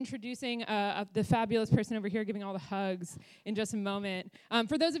Introducing the fabulous person over here giving all the hugs in just a moment.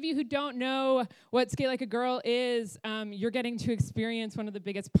 For those of you who don't know what Skate Like a Girl is, you're getting to experience one of the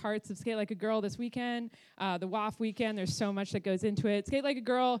biggest parts of Skate Like a Girl this weekend, the WAF weekend. There's so much that goes into it. Skate Like a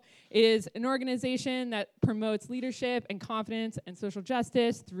Girl is an organization that promotes leadership and confidence and social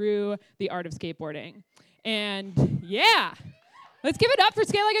justice through the art of skateboarding. And yeah, let's give it up for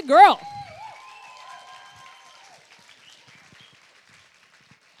Skate Like a Girl.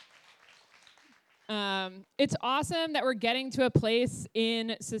 It's awesome that we're getting to a place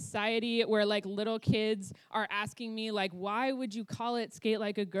in society where like little kids are asking me like, why would you call it Skate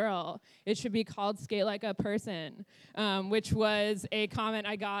Like a Girl? It should be called Skate Like a Person, which was a comment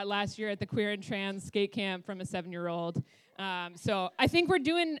I got last year at the Queer and Trans Skate Camp from a 7-year-old. So I think we're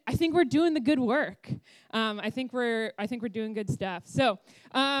doing the good work. I think we're doing good stuff. So.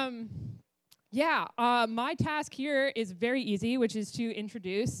 My task here is very easy, which is to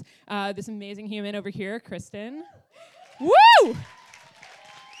introduce this amazing human over here, Kristen. Woo!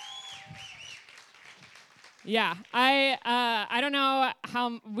 Yeah, I don't know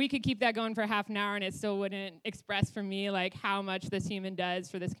how we could keep that going for half an hour and it still wouldn't express for me like how much this human does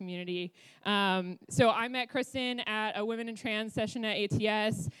for this community. So I met Kristen at a Women in Trans session at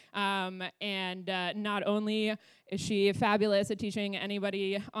ATS, and not only is she fabulous at teaching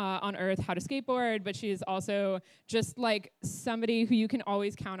anybody on earth how to skateboard, but she is also just like somebody who you can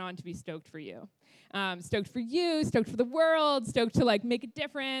always count on to be stoked for you. Stoked for you, stoked for the world, stoked to like make a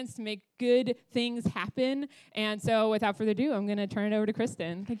difference, to make good things happen. And so without further ado, I'm gonna turn it over to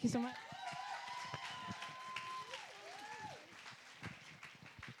Kristen. Thank you so much.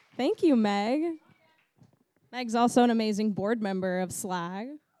 Thank you, Meg. Meg's also an amazing board member of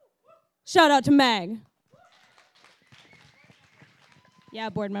SLAG. Shout out to Meg. Yeah,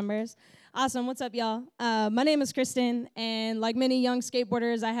 board members. Awesome. What's up, y'all? My name is Kristen, and like many young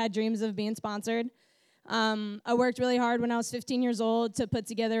skateboarders, I had dreams of being sponsored. I worked really hard when I was 15 years old to put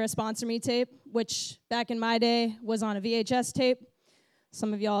together a Sponsor Me tape, which back in my day was on a VHS tape.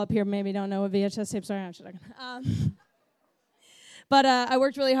 Some of y'all up here maybe don't know what VHS tapes are. I'm just joking. But I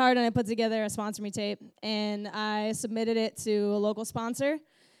worked really hard and I put together a Sponsor Me tape, and I submitted it to a local sponsor.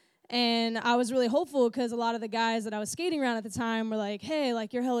 And I was really hopeful because a lot of the guys that I was skating around at the time were like, hey,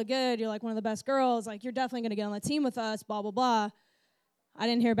 like, you're hella good. You're like one of the best girls. Like, you're definitely going to get on the team with us, blah, blah, blah. I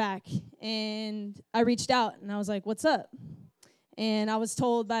didn't hear back. And I reached out and I was like, what's up? And I was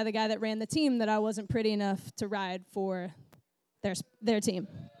told by the guy that ran the team that I wasn't pretty enough to ride for their team.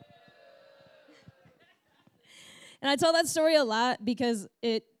 And I tell that story a lot because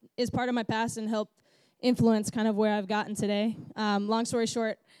it is part of my past and helped influence kind of where I've gotten today. Long story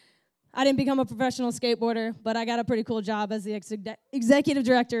short, I didn't become a professional skateboarder, but I got a pretty cool job as the executive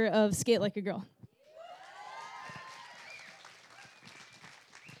director of Skate Like a Girl.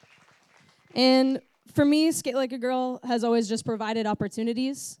 And for me, Skate Like a Girl has always just provided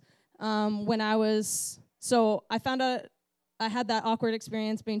opportunities. I found out I had that awkward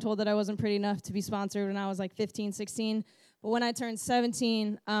experience being told that I wasn't pretty enough to be sponsored when I was like 15, 16. But when I turned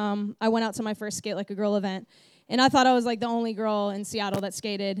 17, I went out to my first Skate Like a Girl event. And I thought I was like the only girl in Seattle that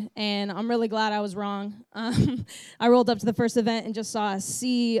skated, and I'm really glad I was wrong. I rolled up to the first event and just saw a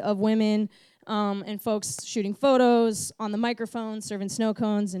sea of women and folks shooting photos on the microphone, serving snow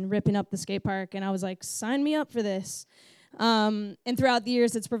cones, and ripping up the skate park. And I was like, sign me up for this. And throughout the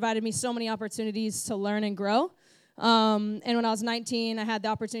years, it's provided me so many opportunities to learn and grow. And when I was 19, I had the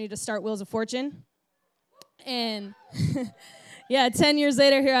opportunity to start Wheels of Fortune. And yeah, 10 years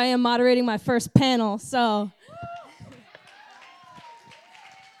later, here I am moderating my first panel. So.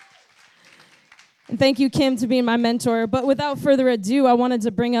 And thank you, Kim, to being my mentor. But without further ado, I wanted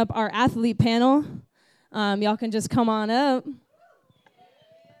to bring up our athlete panel. Y'all can just come on up.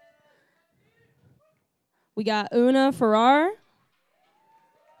 We got Una Farrar.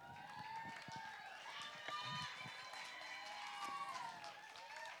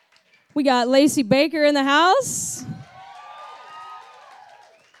 We got Lacey Baker in the house.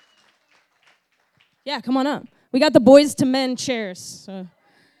 Yeah, come on up. We got the Boys to Men chairs. So.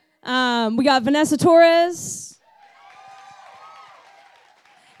 We got Vanessa Torres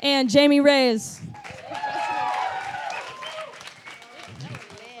and Jamie Reyes.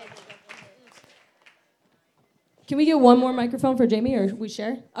 Can we get one more microphone for Jamie, or we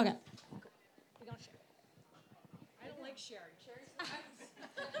share? Okay. I don't like sharing.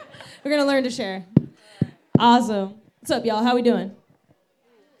 We're gonna learn to share. Awesome. What's up, y'all? How we doing?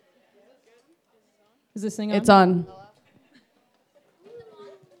 Is this thing on? It's on.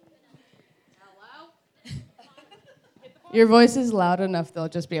 Your voice is loud enough, they'll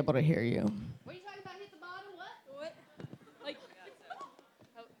just be able to hear you. What are you talking about? Hit the bottom? What? Like,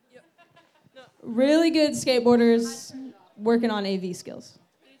 really good skateboarders working on AV skills.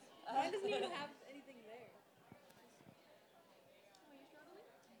 Mine doesn't even have anything there.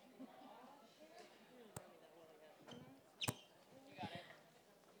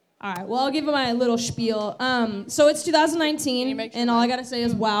 All right, well, I'll give you my little spiel. So it's 2019, and all I gotta say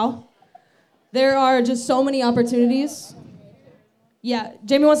is wow. There are just so many opportunities. Yeah,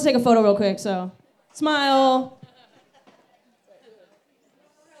 Jamie wants to take a photo real quick, so smile.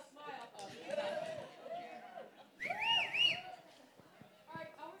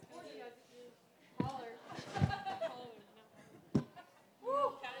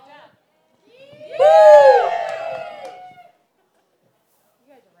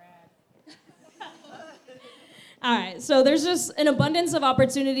 All right, so there's just an abundance of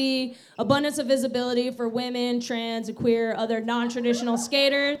opportunity, abundance of visibility for women, trans, and queer, other non-traditional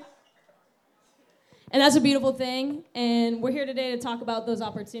skaters. And that's a beautiful thing. And we're here today to talk about those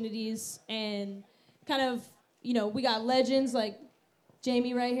opportunities and kind of, we got legends like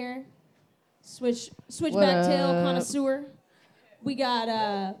Jamie right here, switchback tail connoisseur. We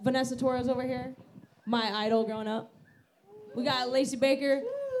got Vanessa Torres over here, my idol growing up. We got Lacey Baker,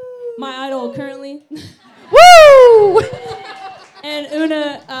 my idol currently. Woo! And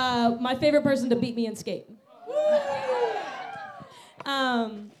Una, my favorite person to beat me in skate.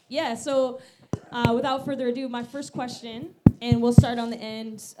 So without further ado, my first question, and we'll start on the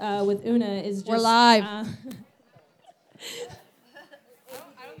end with Una, is just... We're live.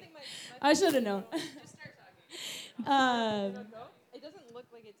 I should have known. Just start talking. It doesn't look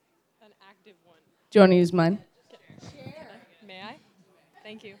like it's an active one. Do you want to use mine? May I?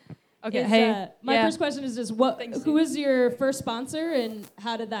 Thank you. Okay. My first question is just who was your first sponsor and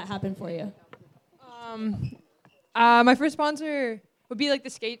how did that happen for you? My first sponsor would be like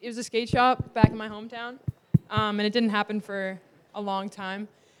it was a skate shop back in my hometown. And it didn't happen for a long time.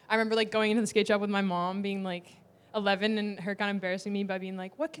 I remember like going into the skate shop with my mom being like 11 and her kind of embarrassing me by being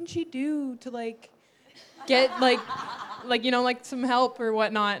like, what can she do to like get like some help or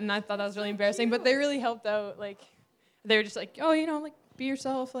whatnot? And I thought that was really embarrassing, but they really helped out. Like they were just like, oh, like be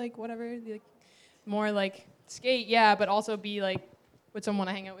yourself, like whatever, like more like skate, yeah, but also be like with someone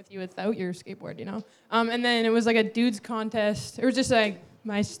to hang out with you without your skateboard, And then it was like a dudes contest. It was just like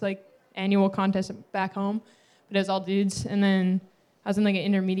my like annual contest back home, but it was all dudes. And then I was in like an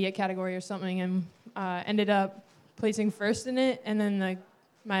intermediate category or something, and ended up placing first in it. And then like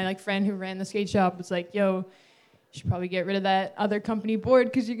my like friend who ran the skate shop was like, yo, you should probably get rid of that other company board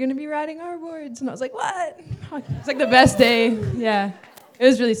because you're gonna be riding our boards. And I was like, what? It's like the best day. Yeah, it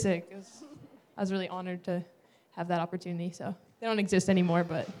was really sick. I was really honored to have that opportunity. So they don't exist anymore,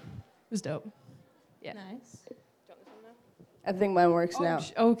 but it was dope. Yeah. Nice. I think mine works now.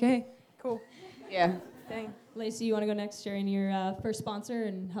 Okay. Cool. Yeah. Dang. Lacey, you want to go next, sharing your first sponsor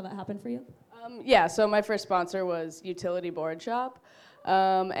and how that happened for you? So my first sponsor was Utility Board Shop.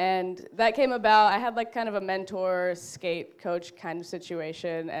 And that came about, I had like kind of a mentor, skate coach kind of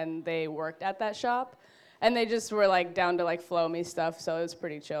situation, and they worked at that shop. And they just were like down to like flow me stuff, so it was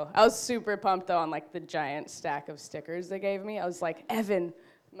pretty chill. I was super pumped though on like the giant stack of stickers they gave me. I was like, Evan,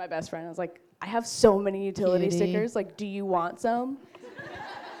 my best friend, I was like, I have so many utility stickers, like, do you want some?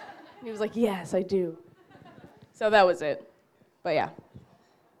 And he was like, yes, I do. So that was it. But yeah.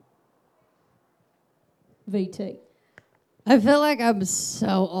 VT. I feel like I'm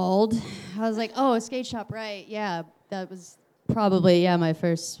so old. I was like, oh, a skate shop, right? Yeah, that was probably, my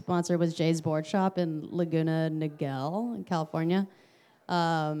first sponsor was Jay's Board Shop in Laguna Niguel in California.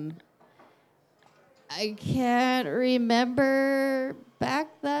 I can't remember back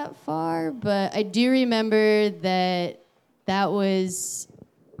that far, but I do remember that was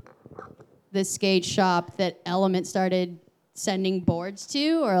the skate shop that Element started sending boards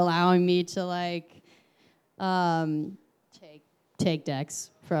to or allowing me to like take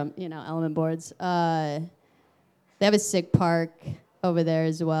decks from, Element boards. They have a sick park over there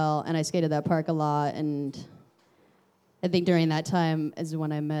as well, and I skated that park a lot, and I think during that time is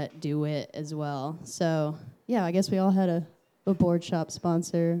when I met DeWitt as well. So, yeah, I guess we all had a board shop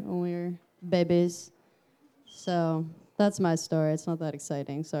sponsor when we were babies. So, that's my story. It's not that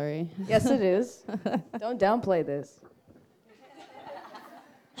exciting, sorry. Yes, it is. Don't downplay this.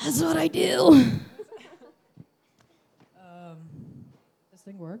 That's what I do. This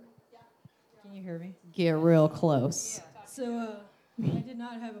thing work? Yeah. Can you hear me? Get real close. So, I did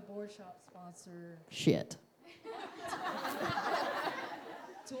not have a board shop sponsor Shit.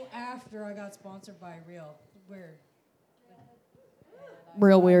 till after I got sponsored by Real. Weird.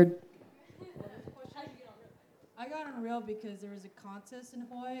 Real weird. I got on Real because there was a contest in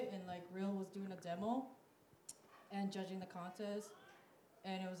Hawaii, and like Real was doing a demo and judging the contest.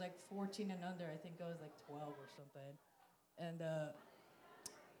 and it was like 14 and under. I think I was like 12 or something. And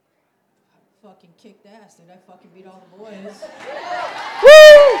fucking kicked ass, dude. I fucking beat all the boys. So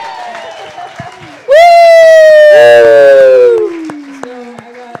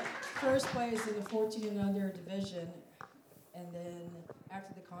I got first place in the 14 and under division, and then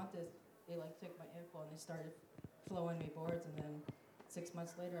after the contest, they like took my info and they started flowing me boards, and then 6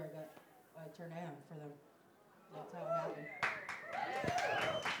 months later, I turned AM for them. That's how it happened.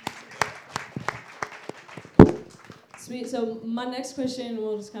 Sweet. So my next question,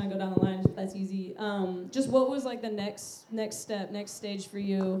 we'll just kind of go down the line. That's easy. Just what was like the next step, next stage for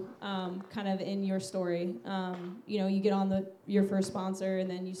you, kind of in your story? You get on your first sponsor, and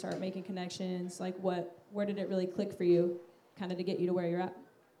then you start making connections. Like, where did it really click for you, kind of to get you to where you're at?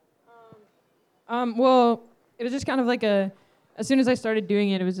 Well, it was just kind of like as soon as I started doing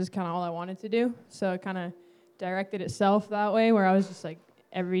it, it was just kind of all I wanted to do. So it kind of directed itself that way, where I was just like,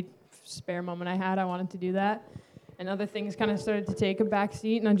 every spare moment I had, I wanted to do that. And other things kind of started to take a back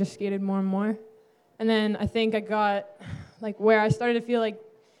seat, and I just skated more and more. And then I think I got, like, where I started to feel like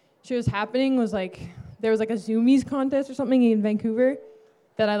shit was happening was, like, there was, like, a Zoomies contest or something in Vancouver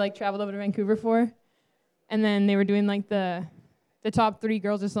that I, like, traveled over to Vancouver for. And then they were doing, like, the top 3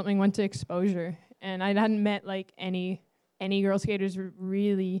 girls or something went to exposure. And I hadn't met, like, any girl skaters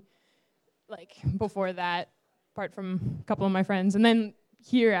really, like, before that, apart from a couple of my friends. And then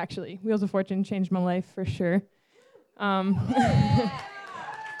here, actually, Wheels of Fortune changed my life for sure.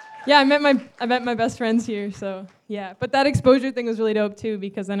 Yeah, I met my best friends here, so yeah. But that exposure thing was really dope too,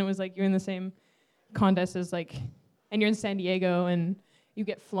 because then it was like you're in the same contest as like, and you're in San Diego, and you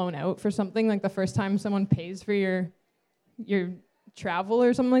get flown out for something. Like the first time someone pays for your travel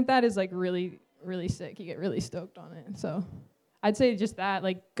or something like that is like really, really sick. You get really stoked on it. So I'd say just that,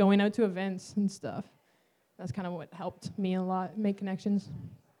 like going out to events and stuff. That's kind of what helped me a lot, make connections.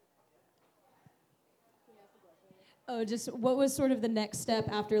 Oh, just what was sort of the next step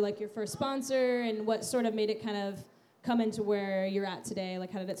after like your first sponsor, and what sort of made it kind of come into where you're at today?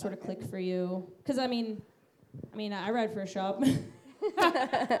 Like, how did it sort of click for you? Because I mean, I ride for a shop.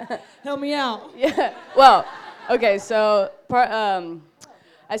 Help me out. Yeah. Well, okay. So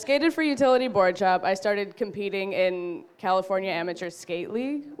I skated for Utility Board Shop. I started competing in California Amateur Skate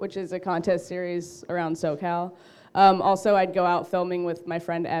League, which is a contest series around SoCal. Also, I'd go out filming with my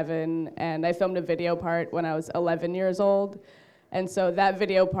friend Evan, and I filmed a video part when I was 11 years old. And so that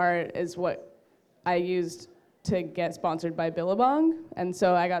video part is what I used to get sponsored by Billabong. And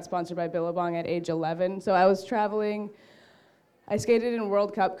so I got sponsored by Billabong at age 11. So I was traveling. I skated in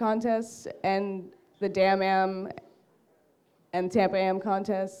World Cup contests and the Dam Am and Tampa Am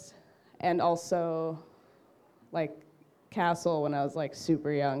contests, and also like Castle when I was like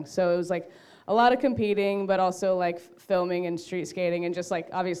super young. So it was like a lot of competing, but also like filming and street skating, and just like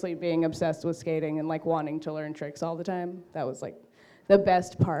obviously being obsessed with skating and like wanting to learn tricks all the time. That was like the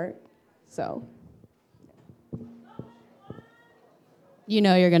best part. So You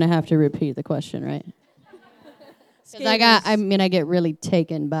know you're gonna have to repeat the question, right? Because I get really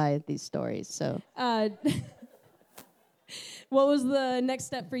taken by these stories. So What was the next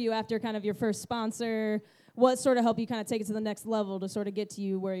step for you after kind of your first sponsor? What sort of helped you kind of take it to the next level to sort of get to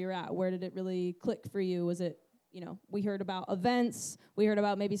you where you're at? Where did it really click for you? Was it, we heard about events, we heard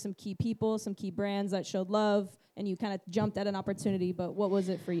about maybe some key people, some key brands that showed love, and you kind of jumped at an opportunity, but what was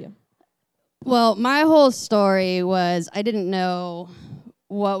it for you? Well, my whole story was I didn't know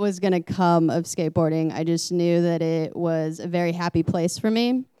what was going to come of skateboarding. I just knew that it was a very happy place for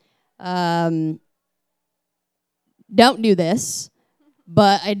me. Don't do this,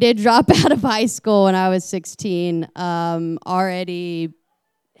 but I did drop out of high school when I was 16. Already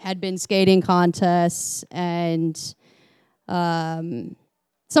had been skating contests, and some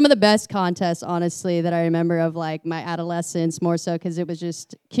of the best contests, honestly, that I remember of like my adolescence, more so because it was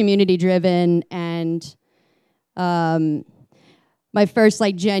just community driven, and my first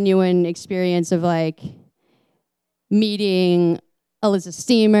like genuine experience of like meeting Alyssa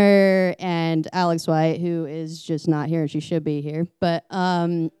Steamer and Alex White, who is just not here. She should be here, but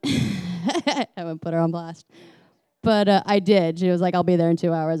I won't put her on blast. But I did. She was like, "I'll be there in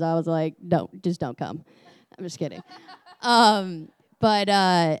 2 hours." I was like, don't come." I'm just kidding. So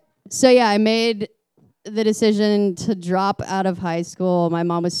yeah, I made the decision to drop out of high school. My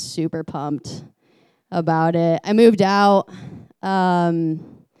mom was super pumped about it. I moved out.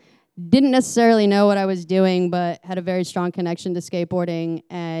 Didn't necessarily know what I was doing, but had a very strong connection to skateboarding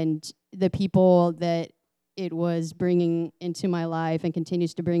and the people that it was bringing into my life and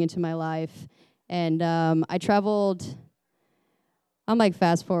continues to bring into my life. And I traveled. I'm like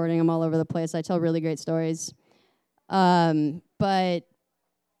fast forwarding. I'm all over the place. I tell really great stories. But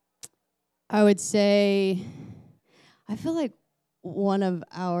I would say, I feel like one of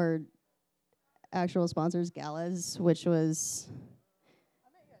our actual sponsors, Galas, which was.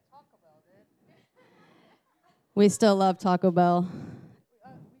 We still love Taco Bell. We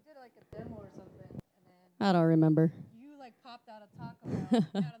did like a demo or something, and I don't remember. then you like popped out of Taco Bell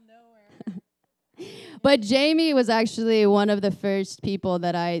out of nowhere. But Jamie was actually one of the first people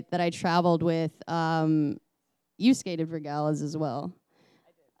that I traveled with. You skated for Galas as well.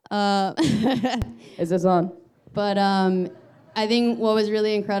 Is this on? But I think what was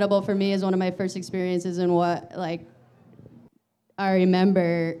really incredible for me is one of my first experiences, and what like I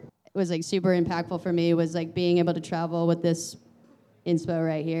remember was like super impactful for me was like being able to travel with this inspo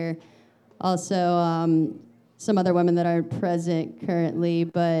right here. Also, some other women that aren't present currently,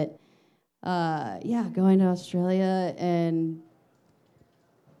 but yeah, going to Australia and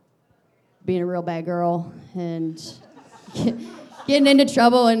being a real bad girl and getting into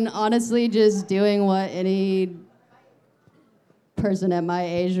trouble, and honestly just doing what any person at my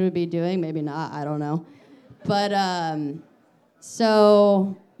age would be doing. Maybe not, I don't know. But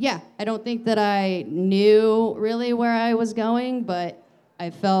so yeah, I don't think that I knew really where I was going, but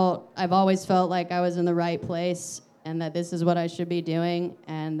I've always felt like I was in the right place and that this is what I should be doing,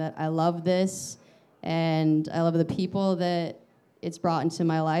 and that I love this, and I love the people that it's brought into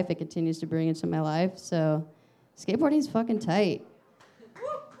my life. It continues to bring into my life. So skateboarding's fucking tight.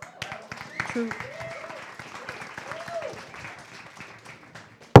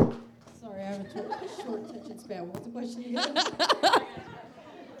 Sorry, I have a short attention span. What's the question again?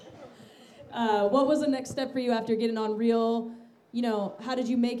 What was the next step for you after getting on Reel? You know, how did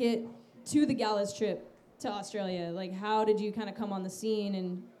you make it to the Galas trip to Australia? Like, how did you kind of come on the scene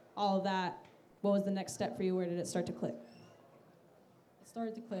and all of that? What was the next step for you? Where did it start to click? It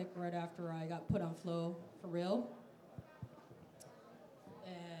started to click right after I got put on Flow for real.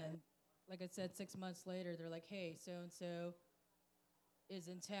 And like I said, 6 months later, they're like, hey, so-and-so is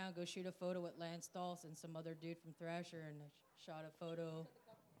in town. Go shoot a photo with Lance Dawes and some other dude from Thrasher. And I shot a photo.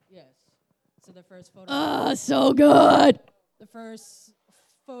 Yes. So the first photo. Oh, so good. The first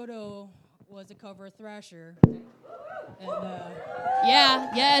photo was a cover of Thrasher. And Yeah,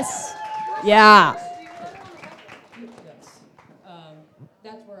 yes. Yeah. yes.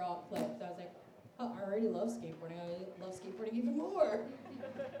 That's where all clicked. I was like, oh, I already love skateboarding. I love skateboarding even more.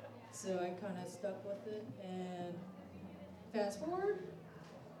 So I kind of stuck with it. And fast forward,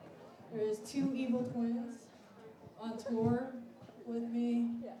 there's two evil twins on tour with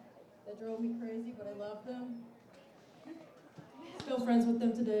me. That drove me crazy, but I love them. Still friends with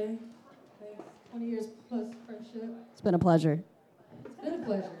them today. Thanks. 20 years plus friendship. It's been a pleasure. It's been a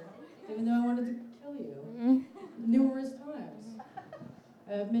pleasure, even though I wanted to kill you numerous times.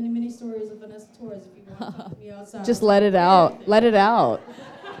 I have many, many stories of Vanessa Torres if you want to talk to me outside. Just let it out. Let it out.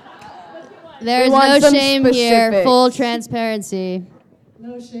 There's want no some shame here. specifics. Full transparency.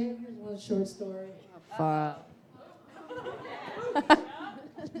 No shame. Here's one short story.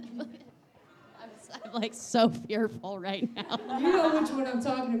 I'm like so fearful right now. You know which one I'm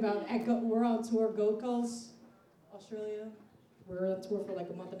talking about. We're on tour, Gold Coast, Australia. We're on tour for like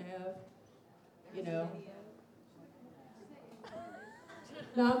a month and a half. You know.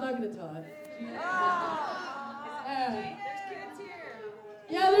 No, I'm not going to tell it.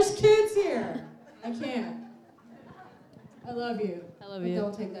 Yeah, there's kids here. I can't. I love you. I love But you.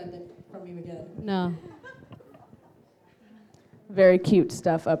 don't take that from me again. No. Very cute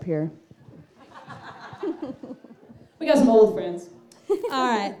stuff up here. We got some old friends. All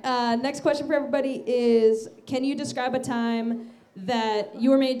right. Next question for everybody is, can you describe a time that you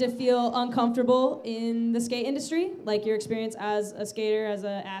were made to feel uncomfortable in the skate industry? Like your experience as a skater, as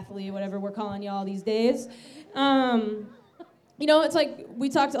an athlete, whatever we're calling y'all these days. You know, it's like we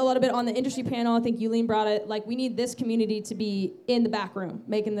talked a little bit on the industry panel. I think Yulene brought it. Like, we need this community to be in the back room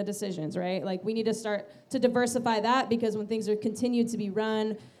making the decisions, right? Like, we need to start to diversify that, because when things are continued to be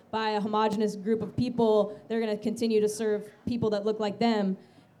run by a homogenous group of people, they're going to continue to serve people that look like them.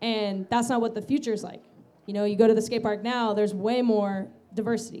 And that's not what the future's like. You know, you go to the skate park now, there's way more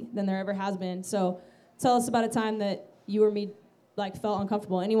diversity than there ever has been. So tell us about a time that you or me like felt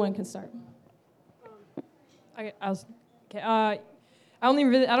uncomfortable. Anyone can start. I've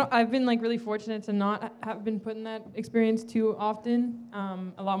been like really fortunate to not have been put in that experience too often.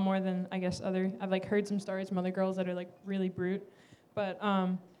 A lot more than I guess I've like heard some stories from other girls that are like really brute. But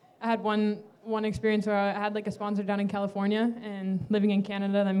I had one experience where I had like a sponsor down in California, and living in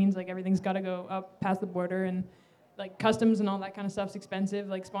Canada, that means like everything's got to go up past the border, and like customs and all that kind of stuff's expensive.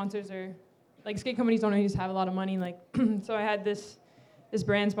 Like sponsors are, like skate companies don't always have a lot of money. Like so I had this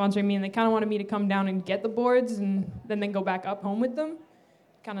brand sponsoring me, and they kind of wanted me to come down and get the boards and then go back up home with them.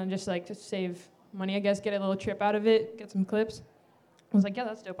 kind of just like to save money, I guess, get a little trip out of it, get some clips. I was like, yeah,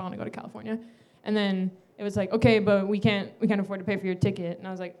 that's dope. I want to go to California. And then it was like, okay, but we can't afford to pay for your ticket. And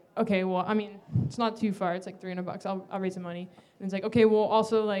I was like, okay, well, I mean, it's not too far. It's like $300. I'll raise some money. And it's like, okay, well,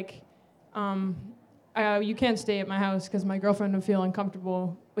 also like, you can't stay at my house because my girlfriend would feel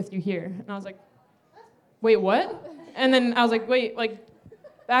uncomfortable with you here. And I was like, wait, what? And then I was like, wait, like,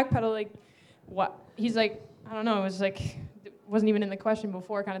 backpedal, like, what? He's like, I don't know. It was like, it wasn't even in the question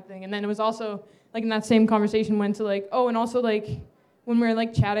before kind of thing. And then it was also, like, in that same conversation went to like, oh, and also like, when we're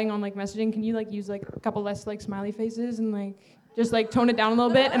like chatting on like messaging, can you like use like a couple less like smiley faces and like just like tone it down a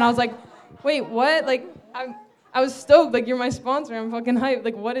little bit? And I was like, wait, what? Like, I was stoked. Like, you're my sponsor. I'm fucking hyped.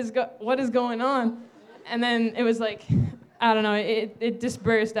 Like, what is going on? And then it was like, I don't know. It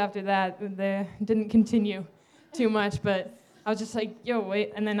dispersed after that. They didn't continue too much, but I was just like, yo,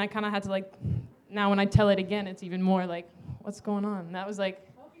 wait. And then I kind of had to like, now when I tell it again, it's even more like, what's going on? And that was like,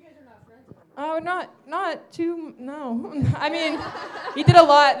 oh, not too, no. I mean, he did a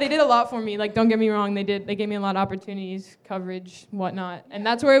lot. They did a lot for me. Like, don't get me wrong. They gave me a lot of opportunities, coverage, whatnot. And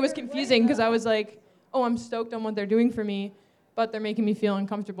that's where it was confusing because I was like, oh, I'm stoked on what they're doing for me, but they're making me feel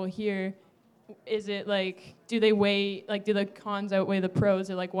uncomfortable here. Is it like, do the cons outweigh the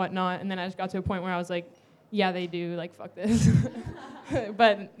pros or like whatnot? And then I just got to a point where I was like, yeah, they do. Like, fuck this.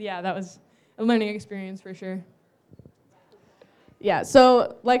 But yeah, that was a learning experience for sure. Yeah,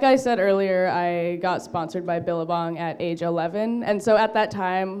 so like I said earlier, I got sponsored by Billabong at age 11. And so at that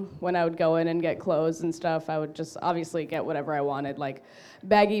time, when I would go in and get clothes and stuff, I would just obviously get whatever I wanted, like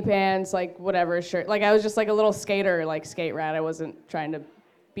baggy pants, like whatever shirt. Like I was just like a little skater, like skate rat. I wasn't trying to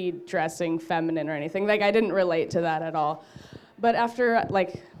be dressing feminine or anything. Like I didn't relate to that at all. But after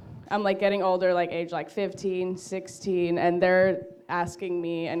like, I'm like getting older, like age like 15, 16, and they're asking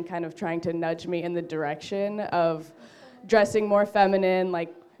me and kind of trying to nudge me in the direction of dressing more feminine,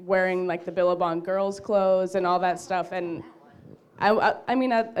 like wearing like the Billabong girls' clothes and all that stuff. And I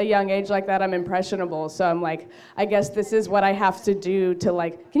mean, at a young age like that, I'm impressionable. So I'm like, I guess this is what I have to do to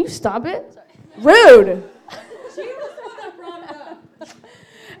like, can you stop it? Rude. She was the one that brought it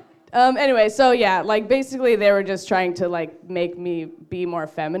up. Anyway, so yeah, like basically they were just trying to like make me be more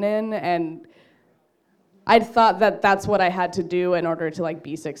feminine, and I thought that that's what I had to do in order to like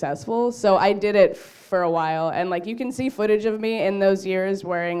be successful. So I did it for a while, and like you can see footage of me in those years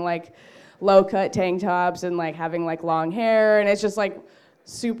wearing like low-cut tank tops and like having like long hair, and it's just like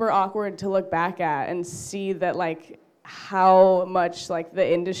super awkward to look back at and see that like how much like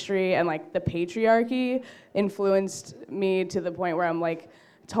the industry and like the patriarchy influenced me to the point where I'm like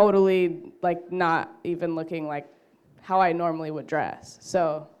totally like not even looking like how I normally would dress.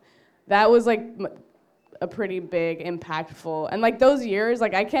 So that was like a pretty big, impactful, and like those years,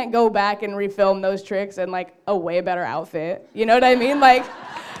 like I can't go back and refilm those tricks in like a way better outfit. You know what I mean? Like,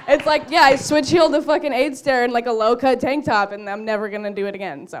 it's like, yeah, I switch heeled to fucking Aidster in like a low-cut tank top, and I'm never gonna do it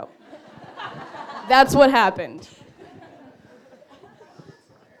again. So that's what happened.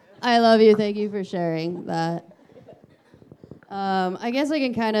 I love you. Thank you for sharing that. I guess I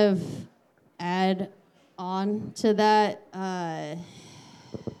can kind of add on to that.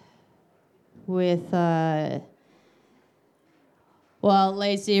 With,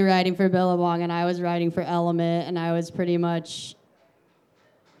 Lacey writing for Billabong, and I was writing for Element, and I was pretty much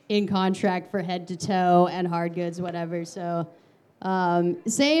in contract for head to toe and hard goods, whatever. So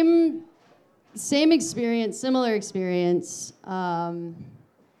same experience, similar experience. There's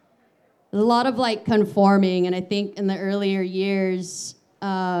a lot of like conforming, and I think in the earlier years,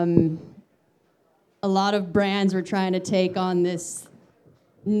 a lot of brands were trying to take on this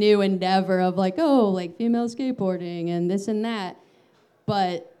new endeavor of like, oh, like female skateboarding and this and that,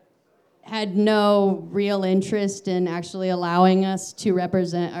 but had no real interest in actually allowing us to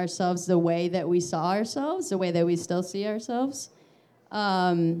represent ourselves the way that we saw ourselves, the way that we still see ourselves,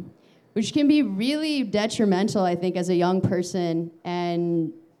 which can be really detrimental, I think, as a young person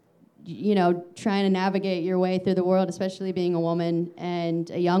and, you know, trying to navigate your way through the world, especially being a woman and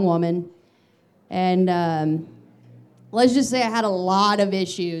a young woman. And let's just say I had a lot of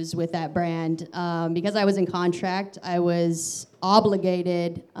issues with that brand. Because I was in contract, I was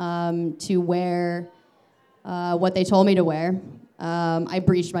obligated to wear what they told me to wear. I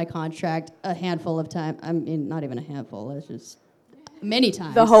breached my contract a handful of times. I mean, not even a handful, it's just many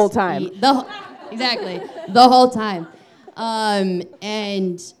times. The whole time. Exactly, the whole time.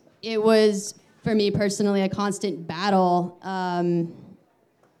 And it was, for me personally, a constant battle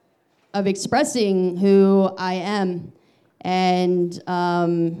of expressing who I am. And all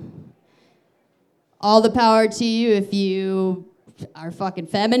the power to you if you are fucking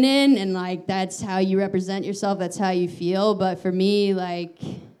feminine, and like that's how you represent yourself, that's how you feel. But for me, like,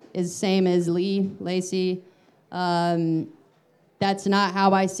 is same as Lacey. That's not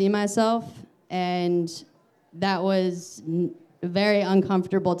how I see myself, and that was a very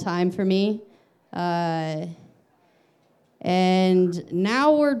uncomfortable time for me. And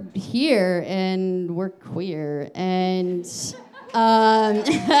now we're here, and we're queer, and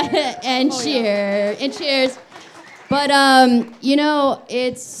and cheers. But you know,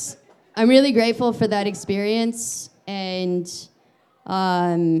 I'm really grateful for that experience, and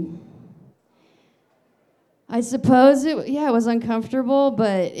I suppose it was uncomfortable,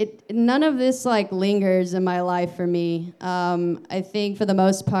 but none of this like lingers in my life for me. I think for the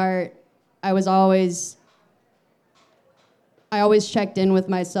most part, I always checked in with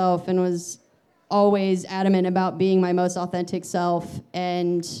myself and was always adamant about being my most authentic self.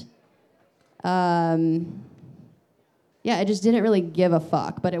 And I just didn't really give a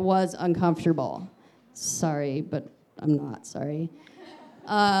fuck, but it was uncomfortable. Sorry, but I'm not sorry.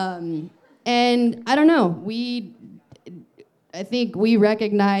 And I don't know, I think we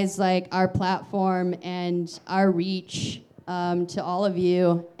recognize like our platform and our reach to all of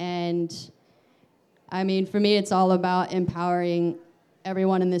you. And I mean, for me, it's all about empowering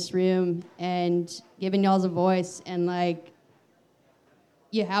everyone in this room and giving y'all a voice, and like,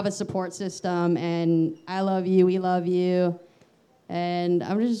 you have a support system, and I love you, we love you, and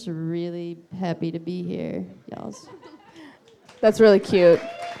I'm just really happy to be here, y'all. That's really cute.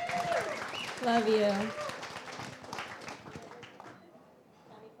 Love you.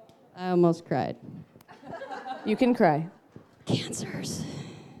 I almost cried. You can cry. Cancers.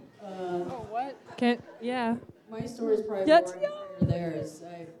 Yeah. My story is probably Yes, more than theirs.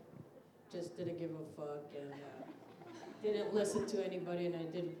 I just didn't give a fuck and didn't listen to anybody, and I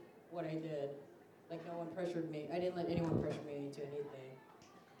did what I did. Like, no one pressured me. I didn't let anyone pressure me into anything.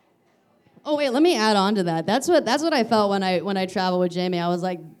 Oh wait, let me add on to that. That's what I felt when I traveled with Jamie. I was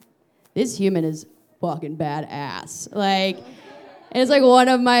like, this human is fucking badass. Like, it's like one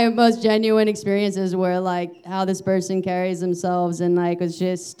of my most genuine experiences where like how this person carries themselves, and like was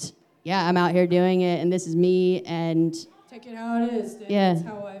just, yeah, I'm out here doing it, and this is me, and Take it how it is. Yeah. That's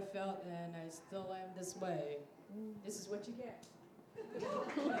how I felt, and I still am this way. This is what you get.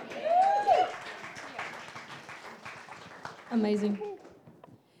 Amazing.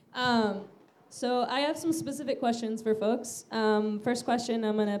 So I have some specific questions for folks. First question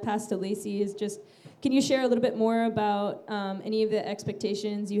I'm gonna pass to Lacey is just, can you share a little bit more about any of the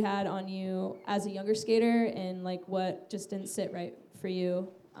expectations you had on you as a younger skater, and like what just didn't sit right for you,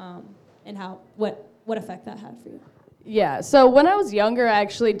 and what effect that had for you? Yeah, so when I was younger, I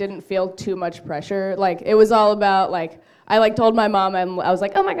actually didn't feel too much pressure. Like, it was all about, like, I, like, told my mom, and I was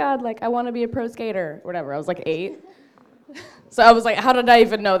like, oh my God, like, I want to be a pro skater, or whatever. I was, like, 8. So I was like, how did I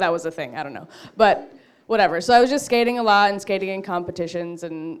even know that was a thing? I don't know. But whatever. So I was just skating a lot and skating in competitions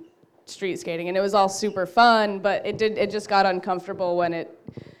and street skating, and it was all super fun, but it just got uncomfortable when it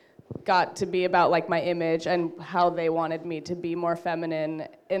got to be about, like, my image and how they wanted me to be more feminine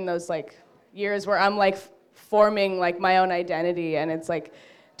in those, like, years where I'm, like, forming like my own identity, and it's like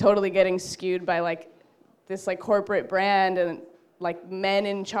totally getting skewed by like this like corporate brand and like men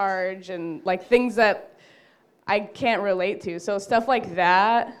in charge and like things that I can't relate to. So stuff like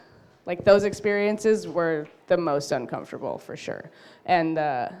that, like those experiences were the most uncomfortable for sure. And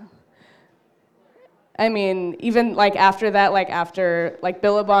I mean, even like after that, like after like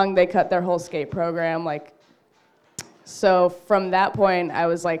Billabong, they cut their whole skate program. Like, so from that point, I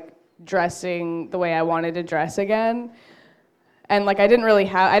was like dressing the way I wanted to dress again. And like I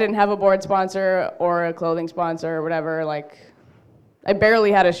didn't have a board sponsor or a clothing sponsor or whatever. Like, I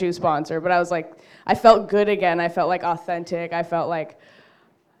barely had a shoe sponsor, but I was like, I felt good again. I felt like authentic. I felt like,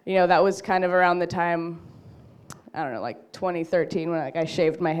 you know, that was kind of around the time, I don't know, like 2013 when like I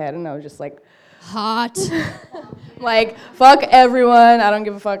shaved my head and I was just like, hot. like, fuck everyone. I don't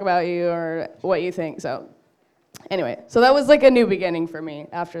give a fuck about you or what you think. So anyway, so that was like a new beginning for me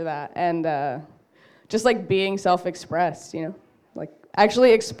after that. And just like being self-expressed, you know, like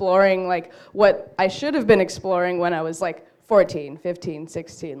actually exploring like what I should have been exploring when I was like 14, 15,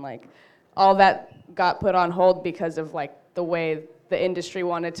 16, like all that got put on hold because of like the way the industry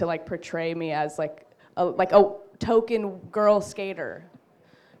wanted to like portray me as like a token girl skater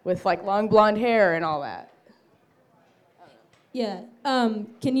with like long blonde hair and all that. Yeah.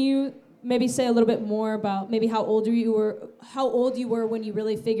 Can you maybe say a little bit more about maybe how old you were when you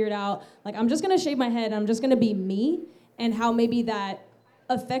really figured out, like, I'm just gonna shave my head, I'm just gonna be me, and how maybe that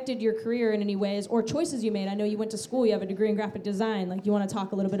affected your career in any ways or choices you made? I know you went to school, you have a degree in graphic design. Like, you want to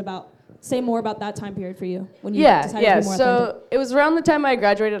talk a little bit about, say more about that time period for you when you decided to be more so authentic. it was around the time I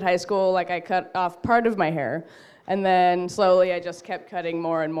graduated high school, like I cut off part of my hair, and then slowly I just kept cutting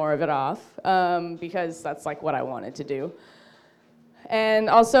more and more of it off, because that's like what I wanted to do. And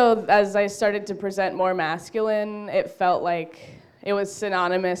also, as I started to present more masculine, it felt like it was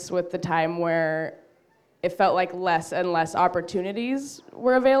synonymous with the time where it felt like less and less opportunities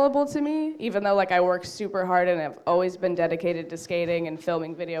were available to me, even though like I worked super hard and I've always been dedicated to skating and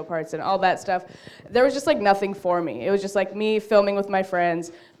filming video parts and all that stuff. There was just like nothing for me. It was just like me filming with my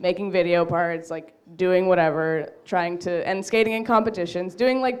friends, making video parts, like doing whatever, trying to, and skating in competitions,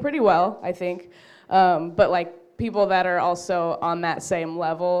 doing like pretty well, I think. But like people that are also on that same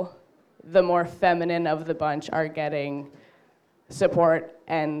level, the more feminine of the bunch are getting support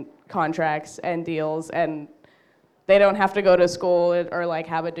and contracts and deals, and they don't have to go to school or like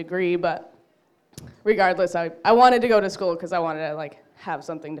have a degree, but regardless, I wanted to go to school because I wanted to like have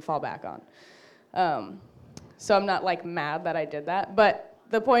something to fall back on. So I'm not like mad that I did that, but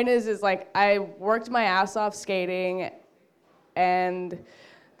the point is like I worked my ass off skating, and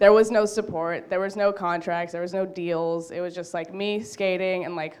there was no support, there was no contracts, there was no deals. It was just like me skating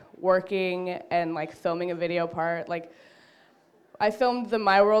and like working and like filming a video part. Like, I filmed the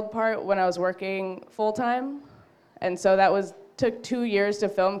My World part when I was working full-time, and so that took 2 years to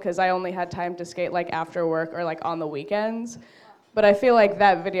film because I only had time to skate like after work or like on the weekends. But I feel like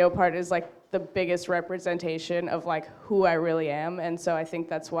that video part is like the biggest representation of like who I really am, and so I think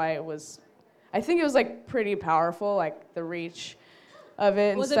that's why it was like pretty powerful, like the reach of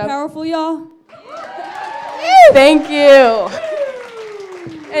it and Was stuff. it powerful, y'all? Thank you.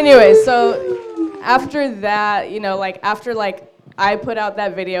 Anyway, so after that, you know, like after like I put out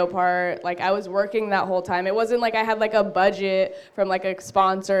that video part, like I was working that whole time. It wasn't like I had like a budget from like a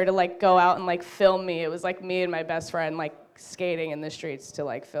sponsor to like go out and like film me. It was like me and my best friend like skating in the streets to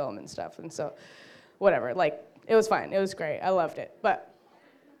like film and stuff. And so whatever, like it was fine. It was great. I loved it. But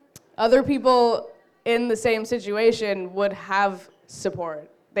other people in the same situation would have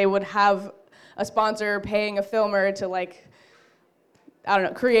support. They would have a sponsor paying a filmer to like, I don't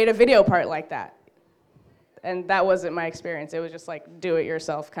know, create a video part like that. And that wasn't my experience. It was just like do it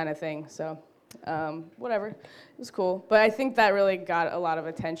yourself kind of thing. So whatever, it was cool. But I think that really got a lot of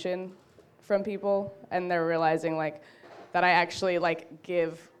attention from people, and they're realizing like that I actually like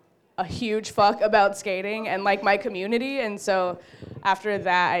give a huge fuck about skating and like my community. And so after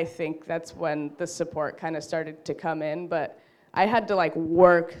that, I think that's when the support kind of started to come in. But I had to like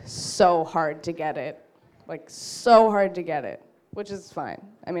work so hard to get it, like so hard to get it, which is fine.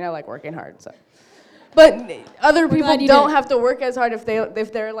 I mean, I like working hard, so. But other people don't have to work as hard if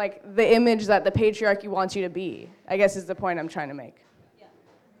they're like the image that the patriarchy wants you to be, I guess is the point I'm trying to make. Yeah.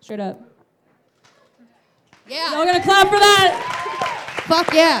 Straight up. Yeah. Y'all gonna clap for that?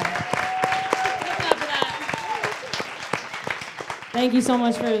 Fuck yeah. Clap for that. Thank you so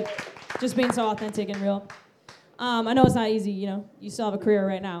much for just being so authentic and real. I know it's not easy, you know. You still have a career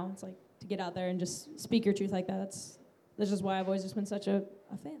right now. It's like to get out there and just speak your truth like that. That's just why I've always just been such a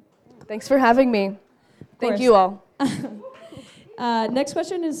fan. Thanks for having me. Thank you all. Next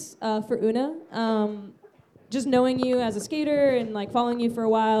question is for Una. Just knowing you as a skater and like following you for a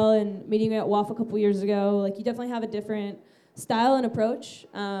while and meeting you at WAF a couple years ago, like you definitely have a different style and approach.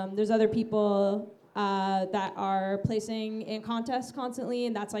 There's other people that are placing in contests constantly,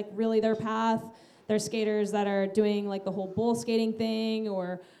 and that's like really their path. There's skaters that are doing like the whole bull skating thing,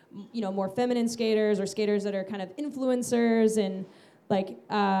 or you know, more feminine skaters, or skaters that are kind of influencers. And like,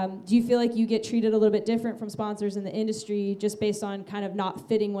 do you feel like you get treated a little bit different from sponsors in the industry just based on kind of not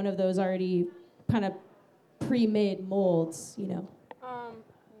fitting one of those already kind of pre-made molds, you know?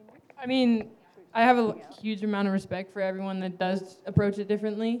 I mean, I have a huge amount of respect for everyone that does approach it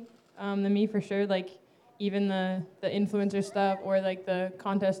differently than me, for sure. Like, even the influencer stuff or like the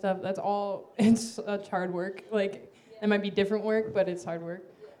contest stuff, that's all, it's such hard work. Like, it might be different work, but it's hard work.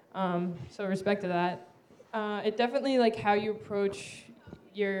 So respect to that. It definitely, like, how you approach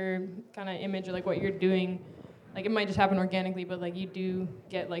your kind of image or like what you're doing, like it might just happen organically, but like you do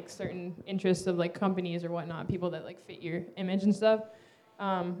get like certain interests of like companies or whatnot, people that like fit your image and stuff.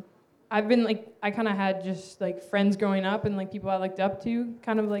 I've been like, I kind of had just like friends growing up and like people I looked up to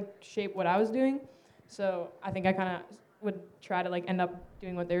kind of like shape what I was doing. So I think I kind of would try to like end up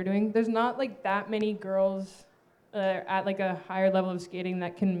doing what they're doing. There's not like that many girls at like a higher level of skating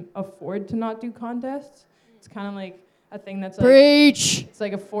that can afford to not do contests. It's kind of like a thing that's like, Preach. it's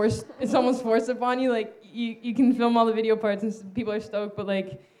like a force, it's almost forced upon you. Like you can film all the video parts and people are stoked, but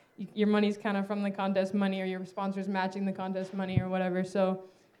like your money's kind of from the contest money, or your sponsors matching the contest money or whatever. So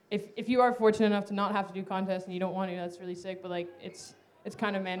if you are fortunate enough to not have to do contests and you don't want to, that's really sick. But like it's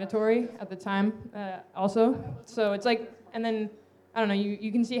kind of mandatory at the time also. So it's like, and then I don't know,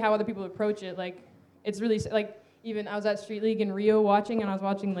 you can see how other people approach it. Like it's really like, even I was at Street League in Rio watching, and I was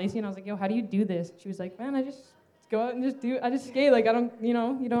watching Lacey, and I was like, yo, how do you do this? She was like, man, I just go out and just do it. I just skate. Like, I don't, you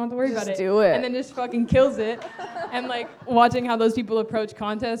don't have to worry Just about it. do it. And then just fucking kills it. And like watching how those people approach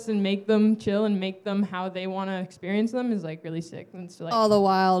contests and make them chill and make them how they want to experience them is like really sick. And so like, All the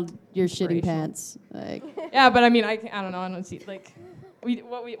while you're shitting Inspirational. pants. Like, yeah, but I mean, I don't know. I don't see like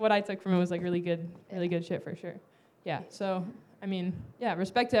what I took from it was like really good shit for sure. Yeah. So I mean, yeah,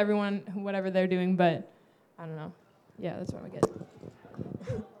 respect to everyone, whatever they're doing, but I don't know. Yeah, that's what I get.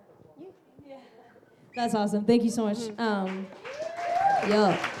 That's awesome. Thank you so much.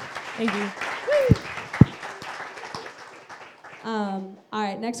 yo. Thank you. All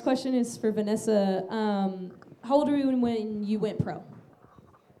right, next question is for Vanessa. How old were you when you went pro?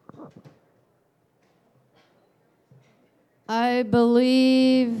 I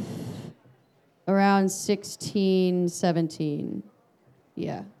believe around 16, 17.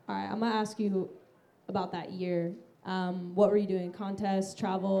 Yeah. All right, I'm gonna ask you about that year. What were you doing? Contests,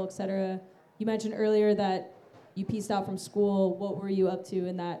 travel, etc. You mentioned earlier that you pieced out from school. What were you up to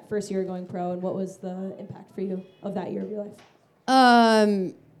in that first year going pro, and what was the impact for you of that year of your life?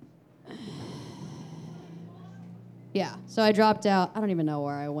 Yeah, so I dropped out. I don't even know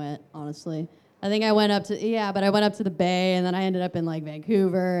where I went, honestly. I think I went up to, but I went up to the Bay, and then I ended up in like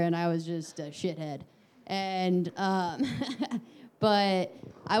Vancouver, and I was just a shithead. And, but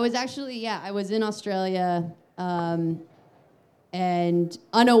I was actually, I was in Australia, and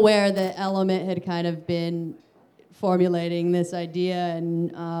unaware that Element had kind of been formulating this idea,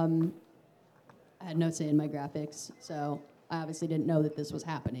 and I had no say in my graphics, so I obviously didn't know that this was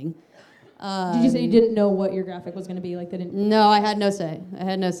happening. Did you say you didn't know what your graphic was going to be? Like they didn't. No, I had no say. I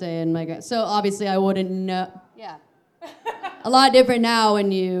had no say in my so obviously I wouldn't know. Yeah. A lot different now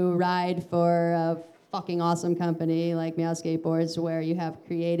when you ride for a fucking awesome company like Meow Skateboards, where you have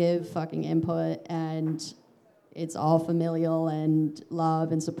creative fucking input and it's all familial and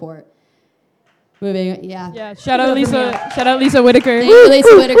love and support. Moving, Yeah, shout out Lisa Whitaker. Thank you,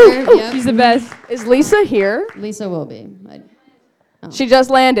 Lisa Whitaker. Yep. She's the best. Is Lisa here? Lisa will be. She just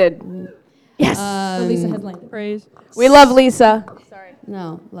landed. Yes. So Lisa has landed. Praise. We love Lisa.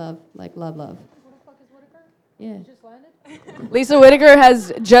 No, love, like love. What the fuck is Whitaker? Yeah. Just landed? Lisa Whitaker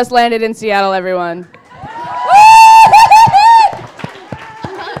has just landed in Seattle, everyone.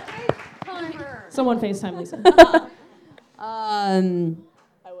 Someone FaceTime Lisa. I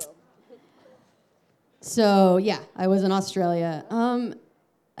will. So yeah, I was in Australia.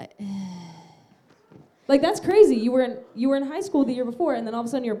 Like that's crazy. You were in high school the year before, and then all of a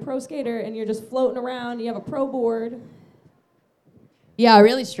sudden you're a pro skater, and you're just floating around. You have a pro board. Yeah,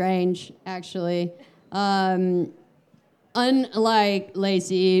 really strange, actually. Unlike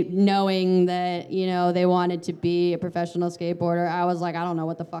Lacey, knowing that, they wanted to be a professional skateboarder, I was like, I don't know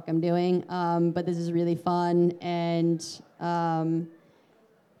what the fuck I'm doing, but this is really fun, and I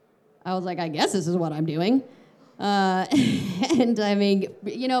was like, I guess this is what I'm doing. And I mean,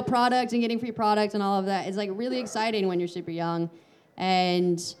 product and getting free product and all of that is like really exciting when you're super young.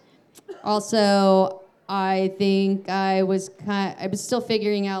 And also, I think I was still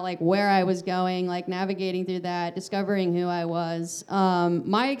figuring out like where I was going, like navigating through that, discovering who I was.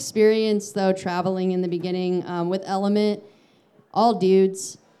 My experience though, traveling in the beginning with Element, all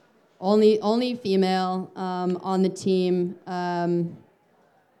dudes, only female on the team. I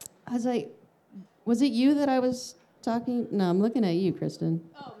was like, was it you that I was talking? No, I'm looking at you, Kristen.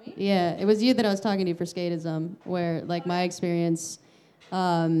 Oh, me? Yeah, it was you that I was talking to for Skatism, where like my experience.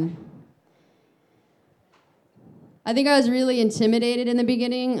 I think I was really intimidated in the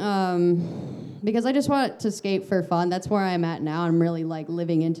beginning because I just wanted to skate for fun. That's where I'm at now. I'm really like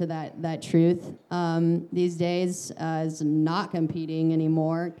living into that truth these days as not competing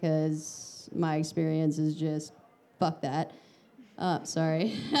anymore because my experience is just fuck that.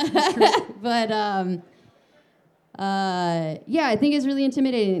 Sorry. But yeah, I think it's really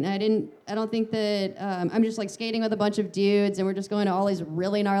intimidating. I don't think that I'm just like skating with a bunch of dudes and we're just going to all these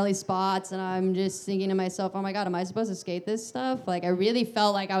really gnarly spots and I'm just thinking to myself, oh my God, am I supposed to skate this stuff? Like I really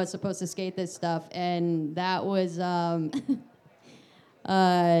felt like I was supposed to skate this stuff and that was I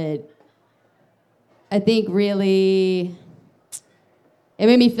think really it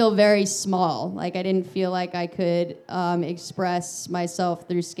made me feel very small. Like I didn't feel like I could express myself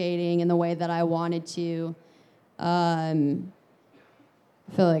through skating in the way that I wanted to. I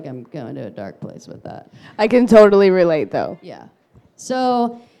feel like I'm going to a dark place with that. I can totally relate, though. Yeah.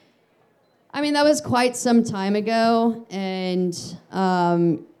 So I mean, that was quite some time ago, and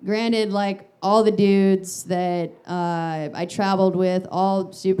granted, like all the dudes that I traveled with,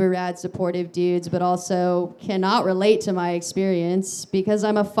 all super rad, supportive dudes, but also cannot relate to my experience because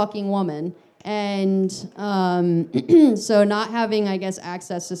I'm a fucking woman. And so not having, I guess,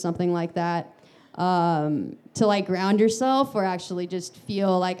 access to something like that to like ground yourself or actually just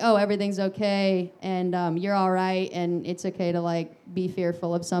feel like, oh, everything's okay and you're all right and it's okay to like be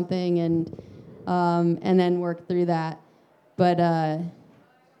fearful of something and then work through that. But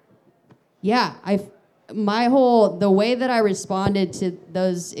yeah, the way that I responded to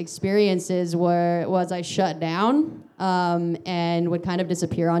those experiences was I shut down and would kind of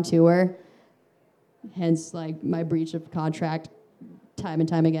disappear on tour. Hence, like my breach of contract, time and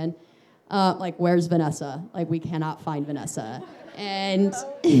time again. Like, where's Vanessa? Like, we cannot find Vanessa. And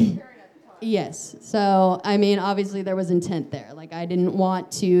yes, so I mean, obviously there was intent there. Like, I didn't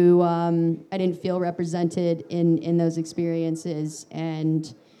want to. I didn't feel represented in those experiences,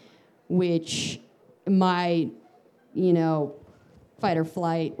 and which my, fight or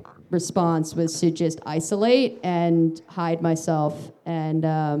flight response was to just isolate and hide myself and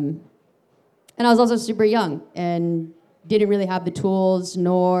I was also super young and didn't really have the tools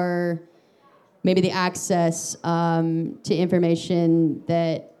nor maybe the access to information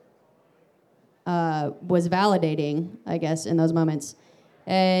that was validating, I guess, in those moments.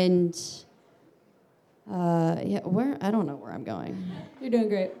 And I don't know where I'm going. You're doing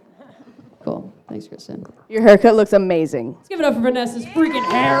great. Cool. Thanks, Kristen. Your haircut looks amazing. Let's give it up for Vanessa's freaking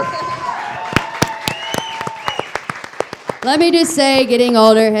hair. Let me just say, getting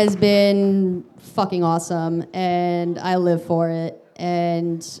older has been fucking awesome, and I live for it.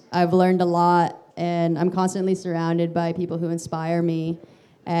 And I've learned a lot, and I'm constantly surrounded by people who inspire me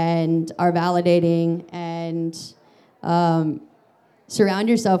and are validating. And surround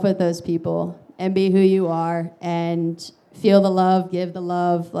yourself with those people and be who you are and feel the love, give the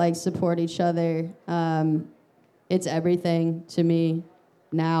love, like support each other. It's everything to me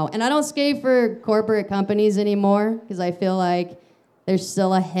now. And I don't skate for corporate companies anymore because I feel like there's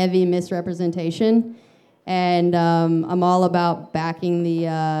still a heavy misrepresentation. And I'm all about backing the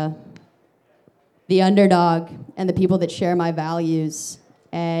underdog and the people that share my values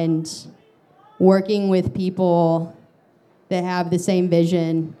and working with people that have the same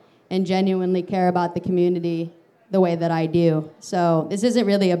vision and genuinely care about the community the way that I do. So this isn't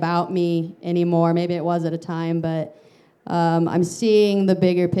really about me anymore. Maybe it was at a time, but I'm seeing the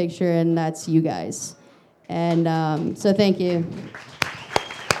bigger picture, and that's you guys. And so thank you.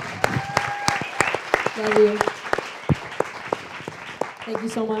 Love you. Thank you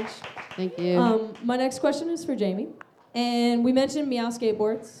so much. Thank you. My next question is for Jamie. And we mentioned Meow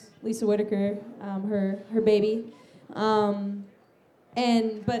Skateboards, Lisa Whitaker, her baby. But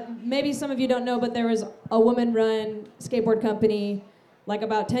maybe some of you don't know, but there was a woman-run skateboard company like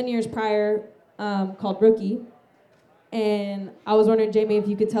about 10 years prior called Rookie. And I was wondering, Jamie, if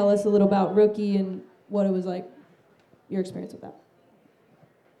you could tell us a little about Rookie and what it was like, your experience with that.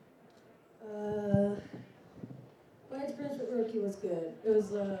 My experience with Rookie was good. It was,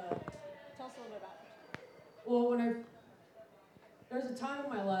 tell us a little bit about it. Well, there was a time in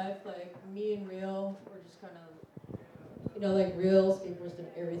my life, like, me and Real were just kind of, like, Real skateboards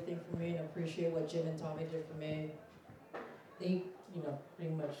did everything for me and appreciate what Jim and Tommy did for me. They,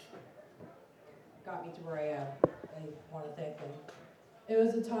 pretty much got me to where I am. I want to thank them. It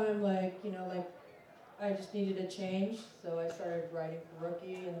was a time, like, I just needed a change, so I started writing for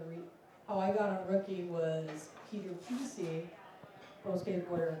Rookie, and how I got on Rookie was Peter Pesey, pro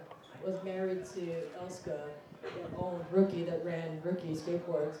skateboarder, was married to Elska, that owned Rookie, that ran Rookie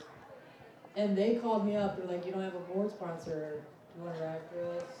Skateboards. And they called me up, they're like, you don't have a board sponsor, do you want to ride for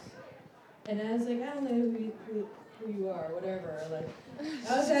us? And I was like, I don't know who you are, whatever. Like,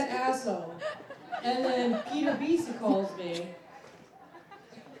 I was that asshole. And then Peter Pesey calls me,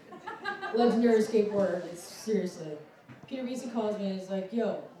 legendary skateboarder, seriously. Peter Pesey calls me and he's like,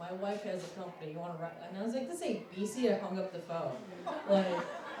 yo, my wife has a company, you want to ride? And I was like, this ain't Pesey, I hung up the phone. Like,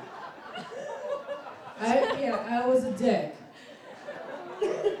 I was a dick.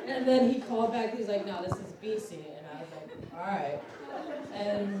 And then he called back, he's like, no, this is BC. And I was like, all right.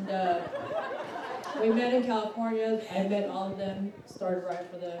 And we met in California. I met all of them, started riding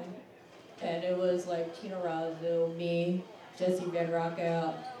for them. And it was like Tino Razzo, me, Jesse Van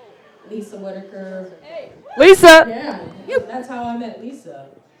Rockout, Lisa Whitaker. Hey. Lisa! Yeah, that's how I met Lisa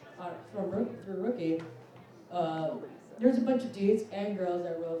through Rookie. There's a bunch of dudes and girls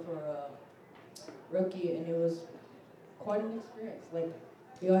that rode for Rookie, and it was quite an experience. Like,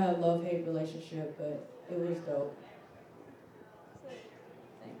 we all had a love-hate relationship, but it was dope.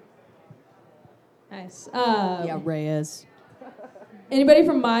 Nice. Yeah, Reyes. Anybody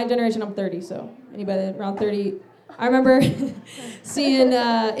from my generation? I'm 30, so anybody around 30. I remember seeing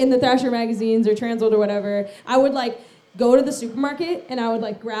in the Thrasher magazines or Transworld or whatever, I would like go to the supermarket and I would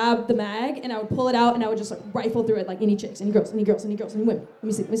like grab the mag and I would pull it out and I would just like rifle through it like any chicks, any girls, any girls, any girls, any women.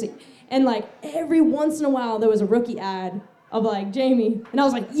 Let me see. And like every once in a while there was a rookie ad of like Jamie and I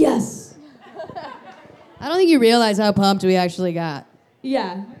was like, yes. I don't think you realize how pumped we actually got.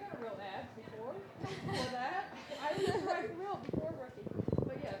 Yeah.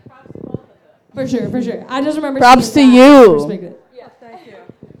 For sure. I just remember. Props to seeing that you. and respected it. Yeah, thank you.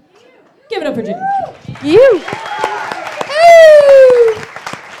 Give it up for Jamie. You.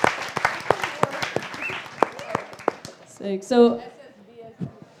 Sick. So,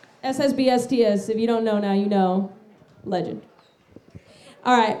 SSBSTS, if you don't know now, you know. Legend.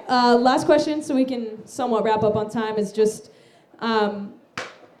 All right, last question so we can somewhat wrap up on time is just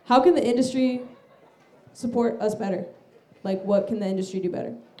how can the industry support us better? Like, what can the industry do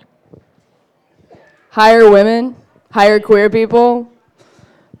better? Hire women, hire queer people,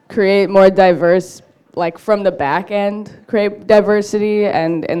 create more diverse, like from the back end, create diversity,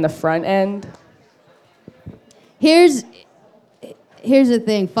 and in the front end. Here's the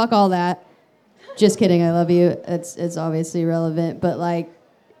thing. Fuck all that. Just kidding. I love you. It's obviously relevant, but like,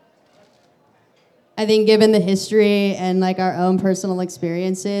 I think given the history and like our own personal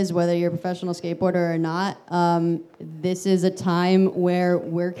experiences, whether you're a professional skateboarder or not, this is a time where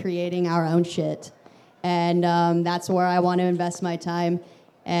we're creating our own shit, and that's where I want to invest my time.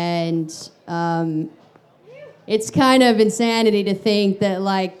 And it's kind of insanity to think that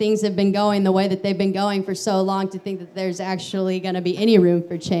like things have been going the way that they've been going for so long to think that there's actually going to be any room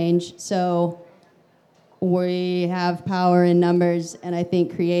for change. So we have power in numbers, and I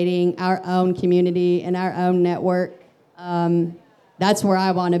think creating our own community and our own network, that's where I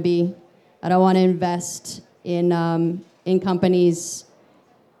want to be. I don't want to invest in companies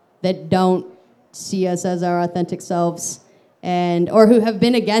that don't see us as our authentic selves, or who have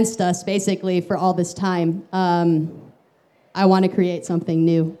been against us basically for all this time. I want to create something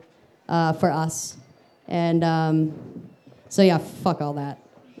new for us, and so yeah, fuck all that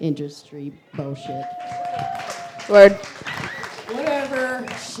industry bullshit. Word. Whatever,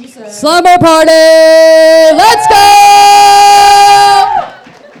 she said. Slumber party! Let's go!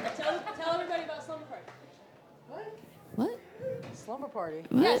 Tell everybody about Slumber Party. What? Slumber party.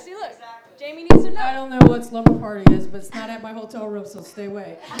 Yeah, see, look. Jamie needs to know. I don't know what slumber party is, but it's not at my hotel room, so stay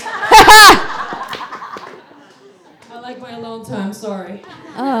away. I like my alone time, sorry.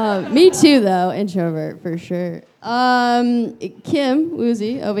 Me too, though. Introvert, for sure. Kim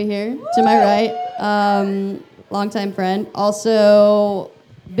Woozy over here, to my right. Longtime friend. Also,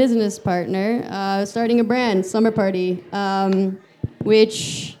 business partner. Starting a brand, Slumber Party,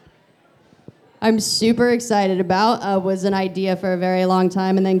 which I'm super excited about. Was an idea for a very long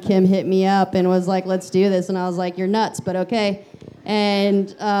time, and then Kim hit me up and was like, let's do this. And I was like, you're nuts, but okay. And,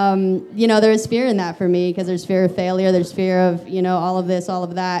 there's fear in that for me, because there's fear of failure, there's fear of, all of this, all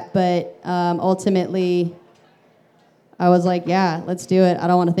of that. But ultimately, I was like, yeah, let's do it. I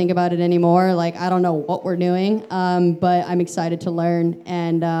don't want to think about it anymore. Like, I don't know what we're doing, but I'm excited to learn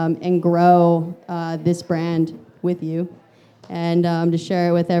and grow this brand with you, and to share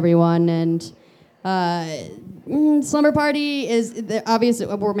it with everyone. And Slumber Party is obviously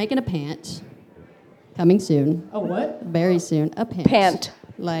we're making a pant. Coming soon. A what? Very soon. A pant. Pant.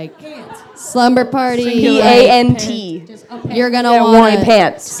 Like Pant. Slumber Party. P-A-N-T. Just a pant. You're gonna Yeah, want worn to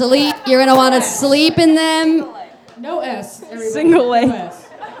pants. sleep. You're gonna want to sleep in them. No S, everybody. Single A. No S.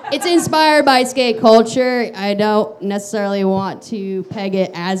 It's inspired by skate culture. I don't necessarily want to peg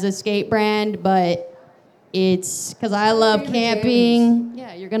it as a skate brand, but it's because I love camping.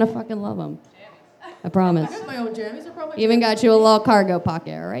 Yeah, you're gonna fucking love them. I promise. I got my own jammies. I probably Even got you a little cargo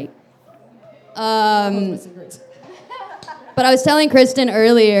pocket, all right? my cigarettes. But I was telling Kristen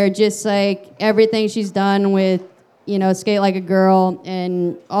earlier, just like everything she's done with, Skate Like a Girl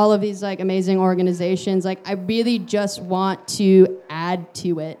and all of these like amazing organizations, like I really just want to add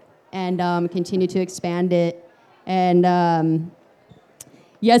to it and continue to expand it. And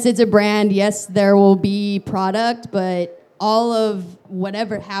yes, it's a brand. Yes, there will be product, but all of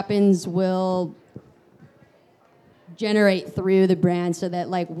whatever happens will generate through the brand, so that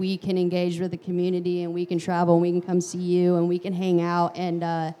like we can engage with the community and we can travel and we can come see you and we can hang out, and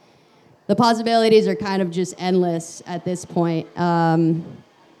the possibilities are kind of just endless at this point.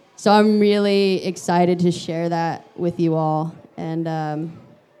 So I'm really excited to share that with you all, and I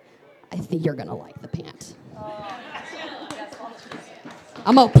think you're gonna like the pant.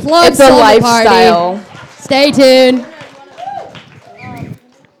 I'm gonna plug It's a Slumber lifestyle. Party. Stay tuned.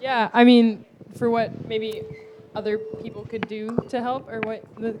 Yeah, I mean, for what maybe other people could do to help, or what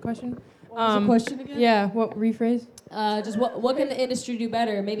the question? What was the question again? Yeah, what rephrase? Just what can the industry do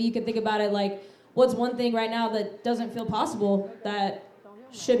better? Maybe you could think about it like, what's one thing right now that doesn't feel possible that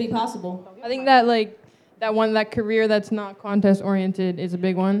should be possible? I think that that career that's not contest oriented is a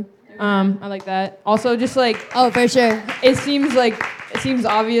big one. I like that. Also, just like Oh, for sure. it seems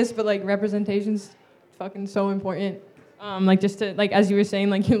obvious, but like representation's fucking so important. Like just to like as you were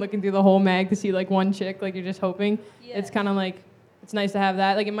saying, like you're looking through the whole mag to see like one chick, like you're just hoping. Yeah. It's kind of like it's nice to have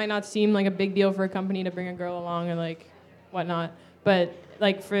that. Like it might not seem like a big deal for a company to bring a girl along or like whatnot, but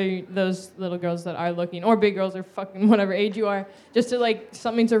like for those little girls that are looking, or big girls or fucking whatever age you are, just to like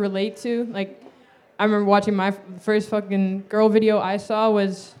something to relate to. Like I remember watching my first fucking girl video I saw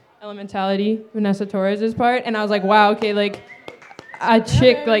was Elementality, Vanessa Torres' part, and I was like, wow, okay, like a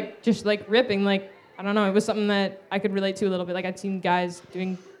chick like just like ripping, like I don't know, it was something that I could relate to a little bit. Like I'd seen guys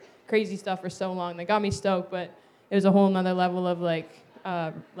doing crazy stuff for so long that got me stoked, but it was a whole nother level of like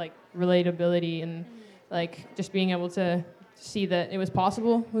relatability and like just being able to see that it was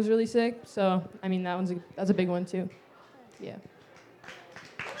possible was really sick. So I mean that's a big one too. Yeah.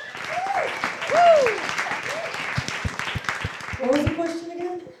 What was the question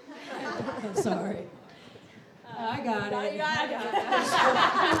again? I'm sorry. I got it.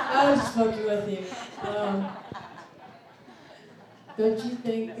 I was just fucking with you. Don't you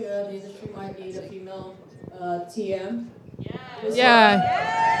think the industry might need a female TM?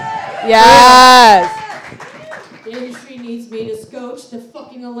 Yeah. Yes. The industry needs me to coach the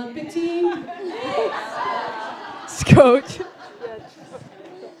fucking Olympic team. Coach.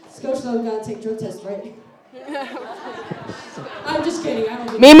 Coach though gotta take drug test, right? I'm just kidding. I don't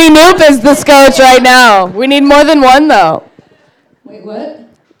think Mimi Noop is the coach right now. We need more than one though. Wait, what?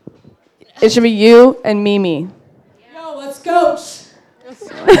 It should be you and Mimi. Yo, let's coach.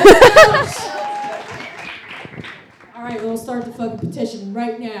 All right, we'll start the fucking petition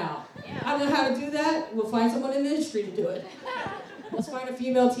right now. I don't know how to do that. We'll find someone in the industry to do it. Let's find a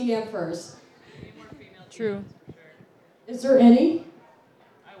female TM first. True. Is there any?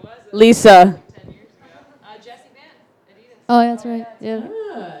 Lisa. Oh, that's right. Yeah.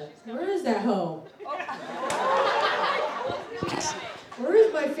 Where is that home? Where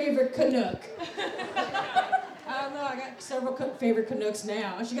is my favorite Canuck? I don't know. I got several favorite Canucks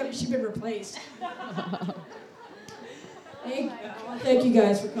now. She's been replaced. Thank you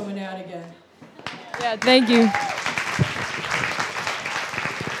guys for coming out again. Yeah, thank you.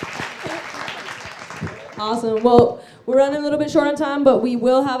 Awesome. Well, we're running a little bit short on time, but we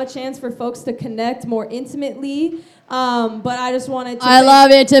will have a chance for folks to connect more intimately. But I just wanted to. I love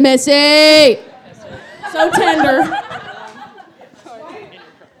intimacy. So tender.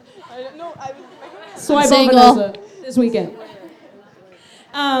 Swipe on Single. Vanessa this weekend.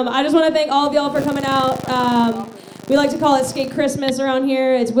 I just want to thank all of y'all for coming out. We like to call it Skate Christmas around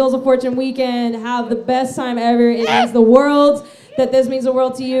here. It's Wheels of Fortune weekend. Have the best time ever. It means the world that this means the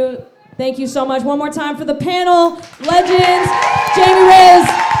world to you. Thank you so much. One more time for the panel, legends, Jamie Riz,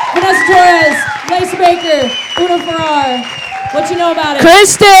 Vanessa Torres, Lacey Baker, Una Farrar. What you know about it?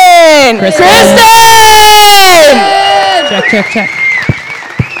 Kristen! Check.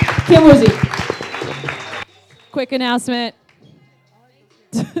 Kim Woozy. Quick announcement.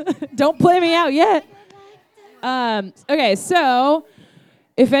 Don't play me out yet. Okay, so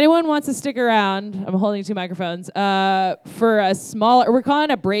if anyone wants to stick around, I'm holding 2 microphones, for a smaller, we're calling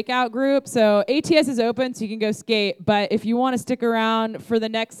it a breakout group. So ATS is open, so you can go skate. But if you want to stick around for the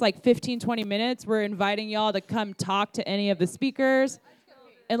next like 15, 20 minutes, we're inviting y'all to come talk to any of the speakers.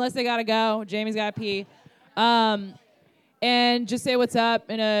 Unless they got to go. Jamie's got to pee. And just say what's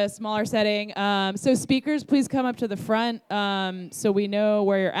up in a smaller setting. So speakers, please come up to the front so we know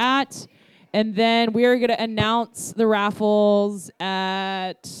where you're at. And then we're going to announce the raffles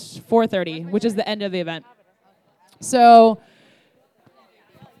at 4:30, which is the end of the event. So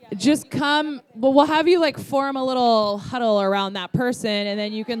just come. Well, we'll have you like form a little huddle around that person, and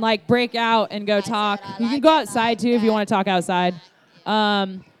then you can like break out and go talk. You can go outside too if you want to talk outside.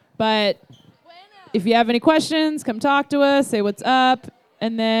 But if you have any questions, come talk to us, say what's up.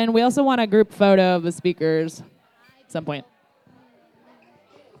 And then we also want a group photo of the speakers at some point.